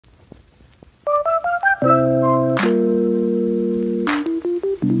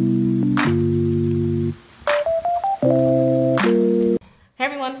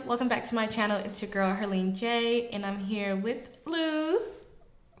Welcome back to my channel. It's your girl Herlene J, and I'm here with Lou.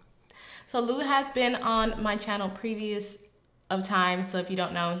 So Lou has been on my channel previous of time, so if you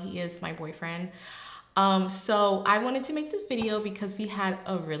don't know, he is my boyfriend. So I wanted to make this video because we had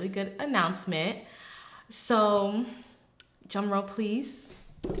a really good announcement. So drum roll please.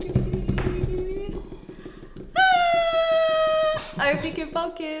 I think it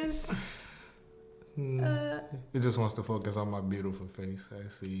focus. It just wants to focus on my beautiful face, I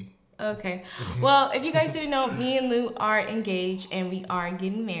see. Okay. Well, if you guys didn't know, me and Lou are engaged and we are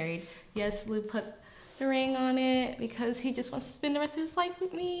getting married. Yes, Lou put the ring on it because he just wants to spend the rest of his life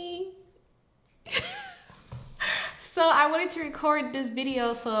with me. So I wanted to record this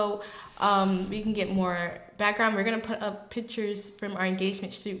video so we can get more background. We're gonna put up pictures from our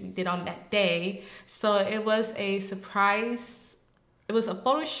engagement shoot we did on that day. So it was a surprise. It was a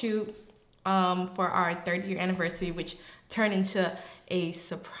photo shoot for our 3rd year anniversary, which turned into a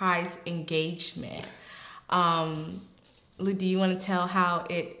surprise engagement. Lou, do you want to tell how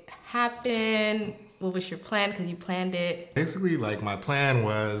it happened? What was your plan? Because you planned it. Basically, like, my plan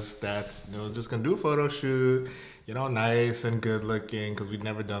was that, just gonna do a photo shoot, nice and good looking, because we'd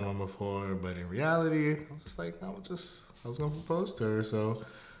never done one before. But in reality, I'm just like, I was gonna propose to her. So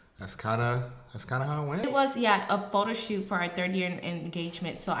that's kind of how it went. It was, yeah, a photo shoot for our 3rd year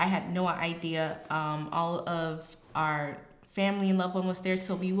engagement. So I had no idea. All of our family and loved one was there.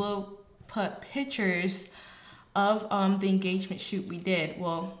 So we will put pictures of the engagement shoot we did.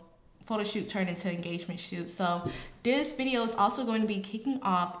 Well, photo shoot turned into engagement shoot. So this video is also going to be kicking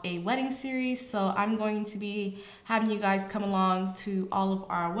off a wedding series. So I'm going to be having you guys come along to all of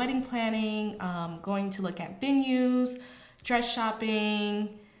our wedding planning, going to look at venues, dress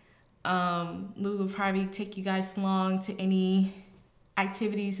shopping. Lou will probably take you guys along to any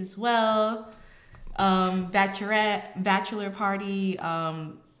activities as well. Bachelor party,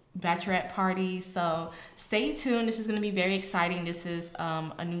 bachelorette party. So stay tuned. This is going to be very exciting. This is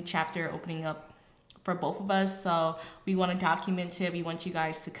a new chapter opening up for both of us. So we want to document it. We want you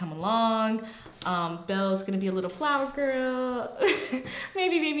guys to come along. Belle's going to be a little flower girl.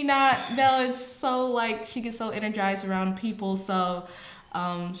 maybe not. Belle is so, like, she gets so energized around people. So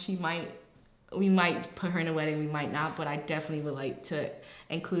we might put her in a wedding, we might not, but I definitely would like to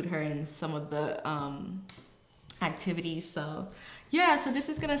include her in some of the activities. So yeah, so this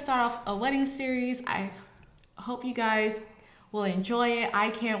is gonna start off a wedding series. I hope you guys will enjoy it. I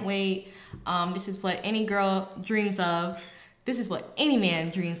can't wait. This is what any girl dreams of. This is what any man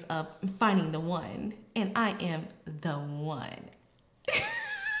dreams of, finding the one, and I am the one.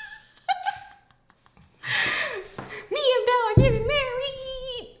 Me and Belle are getting married.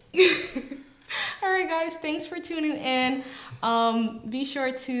 All right, guys, thanks for tuning in. Be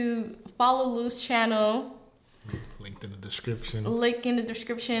sure to follow Lou's channel. Linked in the description. Link in the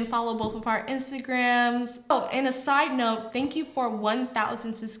description. Follow both of our Instagrams. Oh, and a side note, thank you for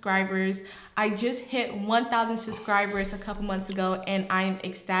 1,000 subscribers. I just hit 1,000 subscribers a couple months ago, and I am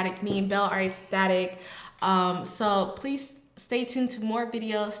ecstatic. Me and Belle are ecstatic. So please stay tuned to more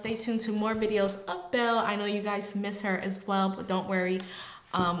videos. Stay tuned to more videos of Belle. I know you guys miss her as well, but don't worry.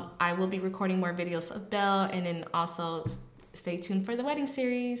 I will be recording more videos of Belle, and then also stay tuned for the wedding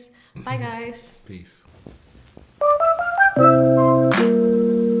series. Bye, guys. Peace.